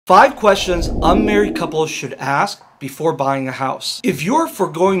5 questions unmarried couples should ask before buying a house. If you're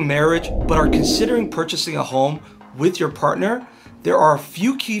foregoing marriage but are considering purchasing a home with your partner, there are a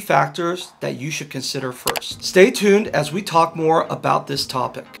few key factors that you should consider first. Stay tuned as we talk more about this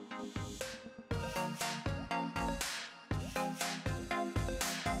topic.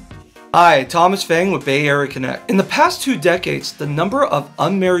 Hi, Thomas Feng with Bay Area Connect. In the past 2 decades, the number of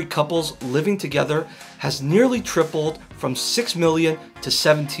unmarried couples living together has nearly tripled from 6 million to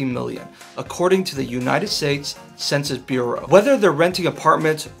 17 million, according to the United States Census Bureau. Whether they're renting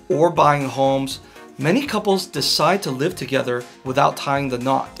apartments or buying homes, many couples decide to live together without tying the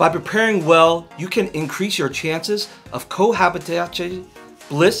knot. By preparing well, you can increase your chances of cohabitation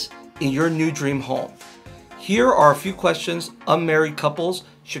bliss in your new dream home. Here are a few questions unmarried couples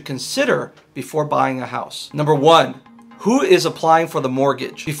should consider before buying a house. Number 1, who is applying for the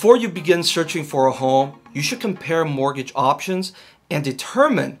mortgage? Before you begin searching for a home, you should compare mortgage options and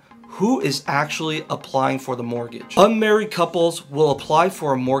determine who is actually applying for the mortgage. Unmarried couples will apply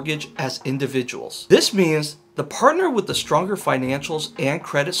for a mortgage as individuals. This means the partner with the stronger financials and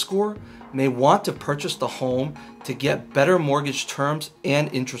credit score may want to purchase the home to get better mortgage terms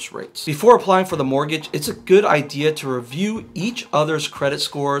and interest rates. Before applying for the mortgage, it's a good idea to review each other's credit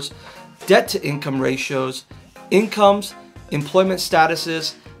scores, debt to income ratios, incomes, employment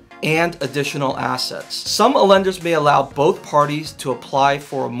statuses, and additional assets. Some lenders may allow both parties to apply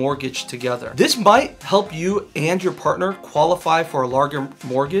for a mortgage together. This might help you and your partner qualify for a larger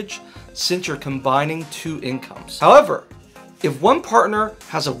mortgage since you're combining 2 incomes. However, if one partner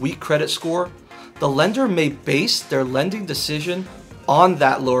has a weak credit score, the lender may base their lending decision on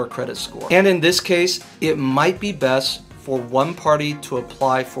that lower credit score. And in this case, it might be best for one party to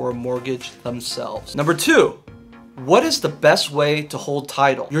apply for a mortgage themselves. Number 2, what is the best way to hold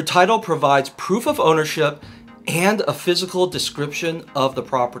title? Your title provides proof of ownership and a physical description of the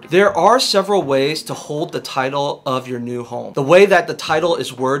property. There are several ways to hold the title of your new home. The way that the title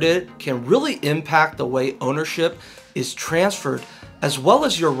is worded can really impact the way ownership is transferred, as well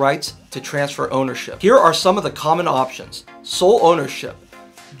as your rights to transfer ownership. Here are some of the common options: sole ownership,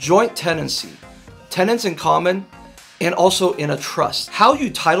 joint tenancy, tenants in common, and also in a trust. How you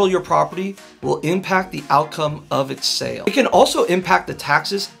title your property will impact the outcome of its sale. It can also impact the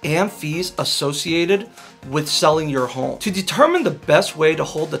taxes and fees associated with selling your home. To determine the best way to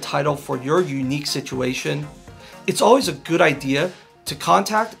hold the title for your unique situation, it's always a good idea to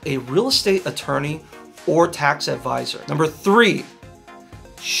contact a real estate attorney or tax advisor. Number 3,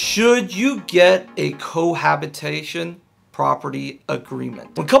 should you get a cohabitation property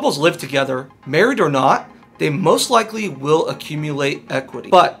agreement? When couples live together, married or not, they most likely will accumulate equity.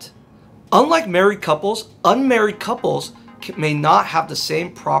 But unlike married couples, unmarried couples may not have the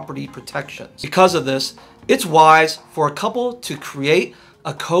same property protections. Because of this, it's wise for a couple to create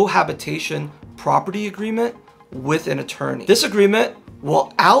a cohabitation property agreement with an attorney. This agreement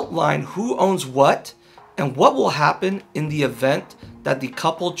will outline who owns what and what will happen in the event that the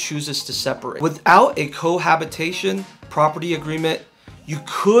couple chooses to separate. Without a cohabitation property agreement, you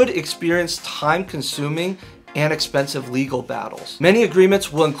could experience time-consuming and expensive legal battles. Many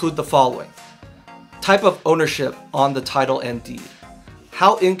agreements will include the following: type of ownership on the title and deed,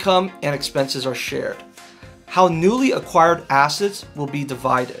 how income and expenses are shared, how newly acquired assets will be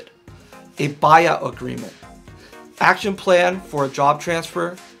divided, a buyout agreement, action plan for a job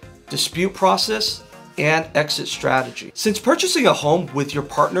transfer, dispute process, and exit strategy. Since purchasing a home with your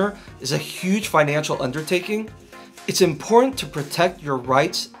partner is a huge financial undertaking, it's important to protect your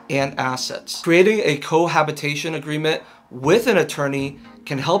rights and assets. Creating a cohabitation agreement with an attorney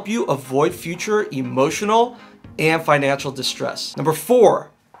can help you avoid future emotional and financial distress. Number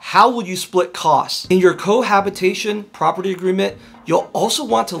 4, how will you split costs? In your cohabitation property agreement, you'll also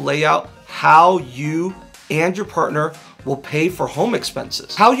want to lay out how you and your partner will pay for home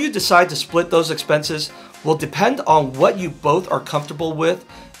expenses. How you decide to split those expenses will depend on what you both are comfortable with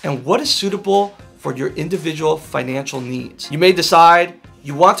and what is suitable for your individual financial needs. You may decide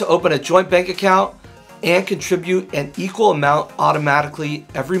you want to open a joint bank account and contribute an equal amount automatically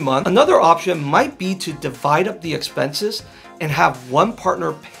every month. Another option might be to divide up the expenses and have one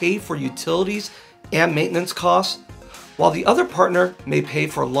partner pay for utilities and maintenance costs, while the other partner may pay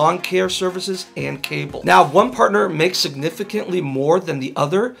for lawn care services and cable. Now, if one partner makes significantly more than the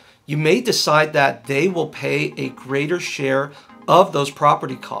other, you may decide that they will pay a greater share of those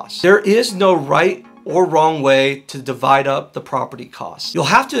property costs. There is no right or wrong way to divide up the property costs. You'll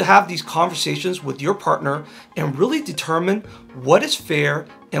have to have these conversations with your partner and really determine what is fair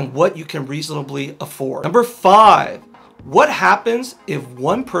and what you can reasonably afford. Number 5, what happens if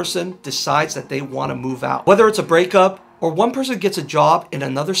one person decides that they want to move out? Whether it's a breakup or one person gets a job in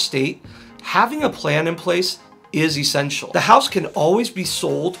another state, having a plan in place is essential. The house can always be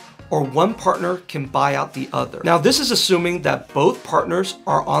sold, or one partner can buy out the other. Now, this is assuming that both partners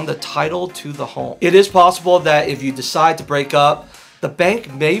are on the title to the home. It is possible that if you decide to break up, the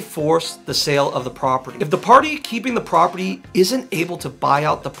bank may force the sale of the property. If the party keeping the property isn't able to buy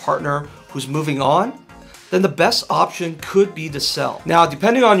out the partner who's moving on, then the best option could be to sell. Now,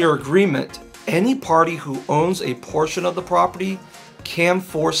 depending on your agreement, any party who owns a portion of the property can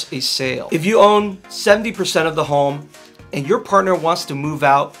force a sale. If you own 70% of the home and your partner wants to move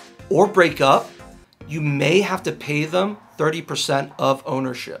out or break up, you may have to pay them 30% of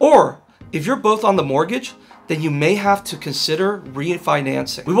ownership. Or if you're both on the mortgage, then you may have to consider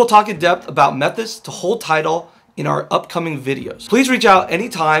refinancing. We will talk in depth about methods to hold title in our upcoming videos. Please reach out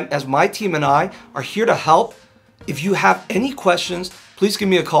anytime, as my team and I are here to help. If you have any questions, please give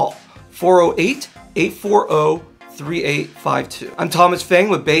me a call, 408-840-3852. I'm Thomas Feng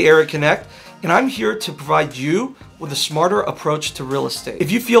with Bay Area Connect, and I'm here to provide you with a smarter approach to real estate.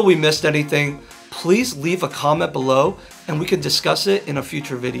 If you feel we missed anything, please leave a comment below and we can discuss it in a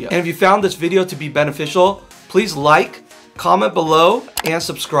future video. And if you found this video to be beneficial, please like, comment below, and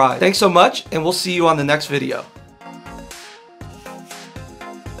subscribe. Thanks so much, and we'll see you on the next video.